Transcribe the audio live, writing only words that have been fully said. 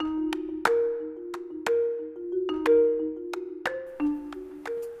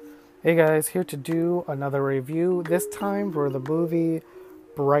Hey guys, here to do another review, this time for the movie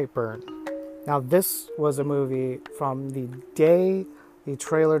Brightburn. Now, this was a movie from the day the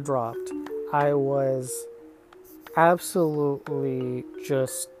trailer dropped. I was absolutely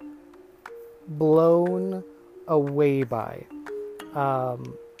just blown away by.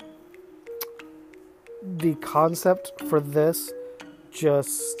 Um, the concept for this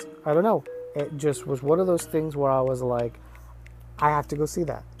just, I don't know, it just was one of those things where I was like, I have to go see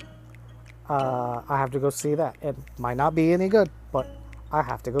that. I have to go see that. It might not be any good, but I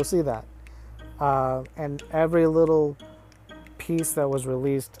have to go see that. And every little piece that was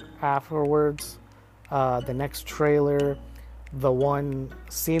released afterwards, the next trailer, the one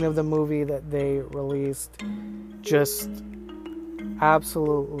scene of the movie that they released, just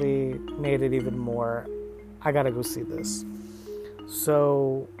absolutely made it even more. I gotta go see this.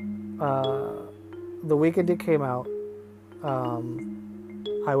 So, the weekend it came out,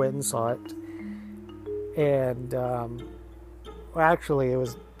 I went and saw it. And actually, it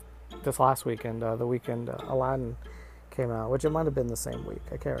was this last weekend, the weekend Aladdin came out, which it might have been the same week.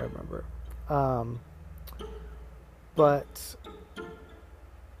 I can't remember. But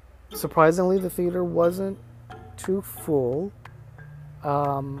surprisingly, the theater wasn't too full.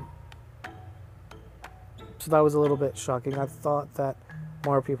 So that was a little bit shocking. I thought that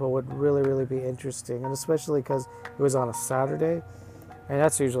more people would really, really be interesting, and especially because it was on a Saturday, and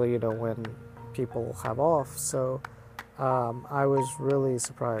that's usually, when people have off. So I was really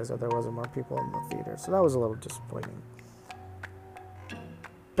surprised that there wasn't more people in the theater. So that was a little disappointing.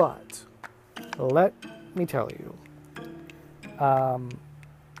 But let me tell you,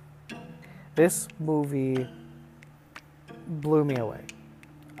 this movie blew me away.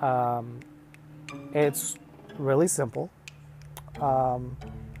 It's really simple.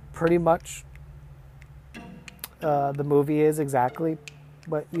 Pretty much the movie is exactly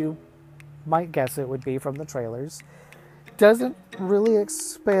what you might guess it would be from the trailers. Doesn't really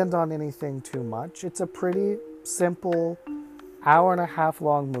expand on anything too much. It's a pretty simple hour and a half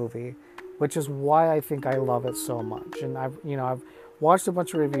long movie, which is why I think I love it so much. And I've watched a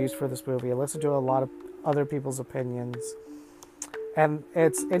bunch of reviews for this movie. I listened to a lot of other people's opinions. And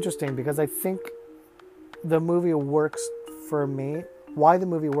it's interesting because I think the movie works for me. Why the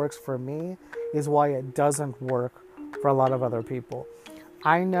movie works for me is why it doesn't work for a lot of other people.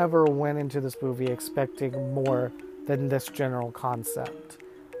 I never went into this movie expecting more than this general concept.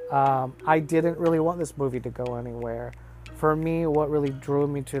 I didn't really want this movie to go anywhere. For me, what really drew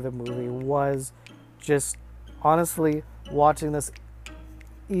me to the movie was just honestly watching this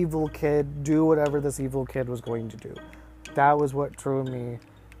evil kid do whatever this evil kid was going to do. That was what drew me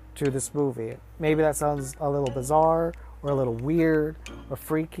to this movie. Maybe that sounds a little bizarre or a little weird or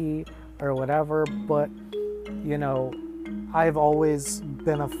freaky or whatever, but I've always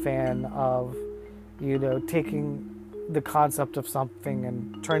been a fan of, taking the concept of something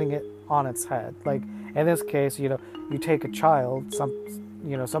and turning it on its head. Like in this case, you take a child,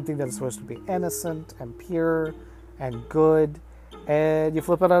 something that is supposed to be innocent and pure and good, and you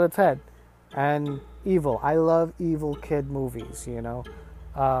flip it on its head. And evil. I love evil kid movies,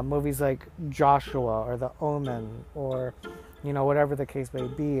 movies like Joshua or The Omen or, whatever the case may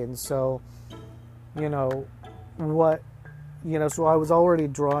be. And so, so I was already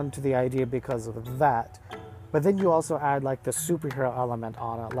drawn to the idea because of that. But then you also add like the superhero element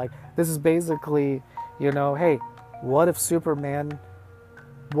on it. Like this is basically, hey, what if Superman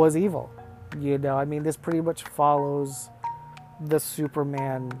was evil? This pretty much follows the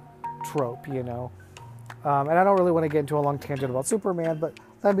Superman trope, and I don't really want to get into a long tangent about Superman, but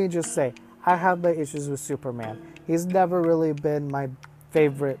let me just say, I have my issues with Superman. He's never really been my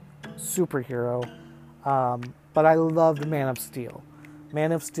favorite superhero, but I loved Man of Steel.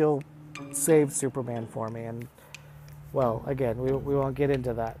 Man of Steel saved Superman for me, and, well, again, we won't get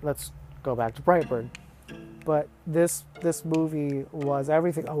into that. Let's go back to Brightburn. But this movie was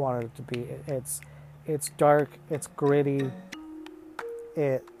everything I wanted it to be. It's dark, it's gritty,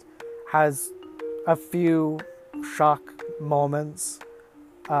 it has a few shock moments,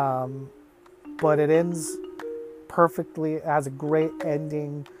 but it ends perfectly. It has a great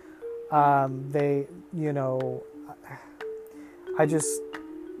ending. I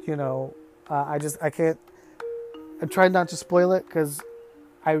can't. I'm trying not to spoil it because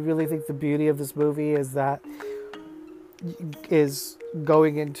I really think the beauty of this movie is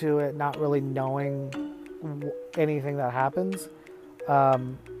going into it not really knowing anything that happens.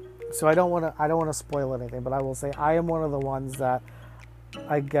 So I don't want to spoil anything, but I will say I am one of the ones that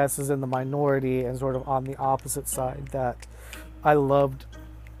I guess is in the minority and sort of on the opposite side, that I loved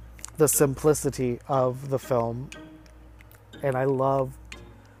the simplicity of the film, and I loved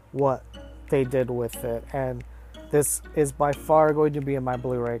what they did with it. And this is by far going to be in my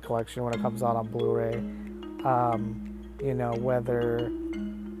Blu-ray collection when it comes out on Blu-ray. Whether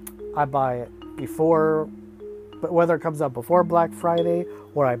I buy it before, but whether it comes out before Black Friday,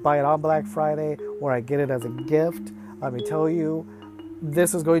 or I buy it on Black Friday, or I get it as a gift, let me tell you,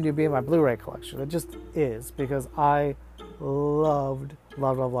 this is going to be in my Blu-ray collection. It just is, because I love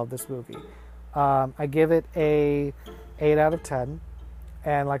this movie. I give it a 8 out of 10.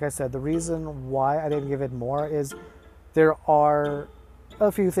 And like I said, the reason why I didn't give it more is there are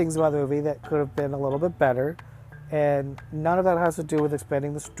a few things about the movie that could have been a little bit better. And none of that has to do with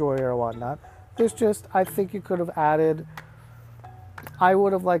expanding the story or whatnot. There's just, I think you could have added, I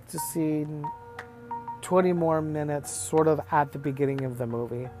would have liked to see 20 more minutes sort of at the beginning of the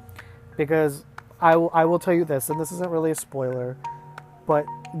movie. Because I will tell you this, and this isn't really a spoiler, but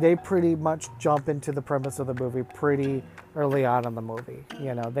they pretty much jump into the premise of the movie pretty early on in the movie.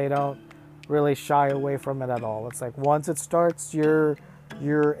 They don't really shy away from it at all. It's like once it starts, you're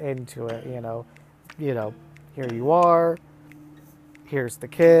into it. Here you are. Here's the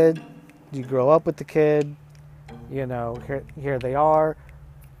kid. You grow up with the kid. Here they are.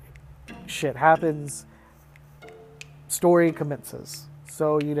 Shit happens. Story commences.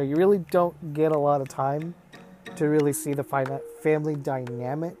 So you really don't get a lot of time to really see the family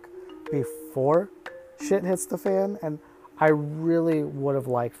dynamic before shit hits the fan, and I really would have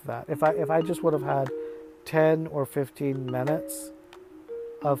liked that. If I just would have had 10 or 15 minutes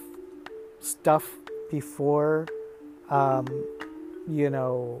of stuff before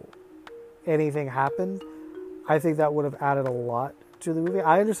anything happened, I think that would have added a lot to the movie.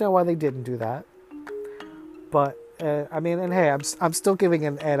 I understand why they didn't do that, but I'm still giving it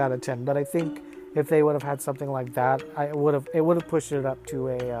an 8 out of 10, but I think if they would have had something like that, it would have pushed it up to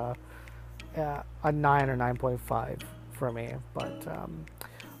a 9 or 9.5 for me. But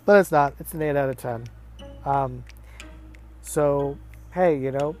it's not. It's an 8 out of 10. So hey,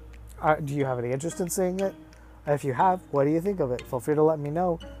 do you have any interest in seeing it? If you have, what do you think of it? Feel free to let me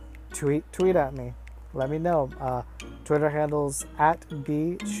know. Tweet at me. Let me know. Twitter handles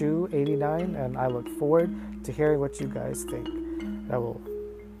 @bchu89, and I look forward to hearing what you guys think. I will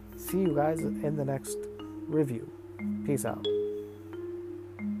see you guys in the next review. Peace out.